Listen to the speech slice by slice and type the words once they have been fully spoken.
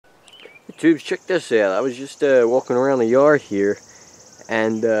Tubes, check this out. I was just walking around the yard here,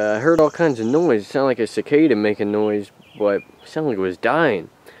 and I heard all kinds of noise. It sounded like a cicada making noise, but it sounded like it was dying.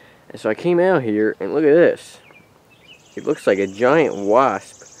 And so I came out here, and look at this. It looks like a giant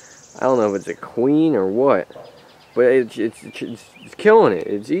wasp. I don't know if it's a queen or what, but it's killing it.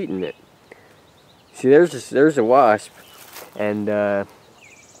 It's eating it. See, there's a wasp, and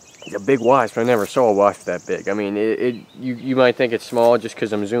it's a big wasp. I never saw a wasp that big. I mean, you might think it's small just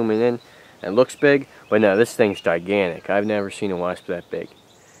because I'm zooming in. It looks big, but no, this thing's gigantic. I've never seen a wasp that big.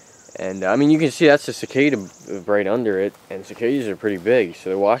 And I mean, you can see that's a cicada right under it, and cicadas are pretty big, so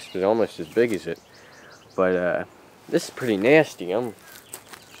the wasp is almost as big as it. But this is pretty nasty. I'm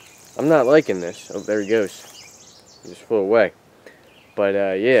not liking this. Oh, there he goes. He just flew away. But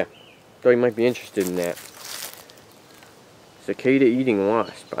yeah, thought you might be interested in that. Cicada eating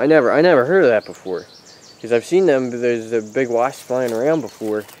wasp. I never heard of that before, because I've seen them. There's a big wasp flying around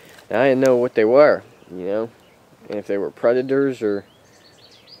before. And I didn't know what they were, you know, and if they were predators or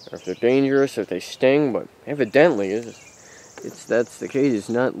if they're dangerous, if they sting. But evidently, that cicada's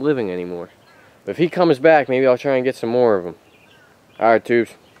not living anymore. But if he comes back, maybe I'll try and get some more of them. All right,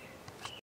 tubes.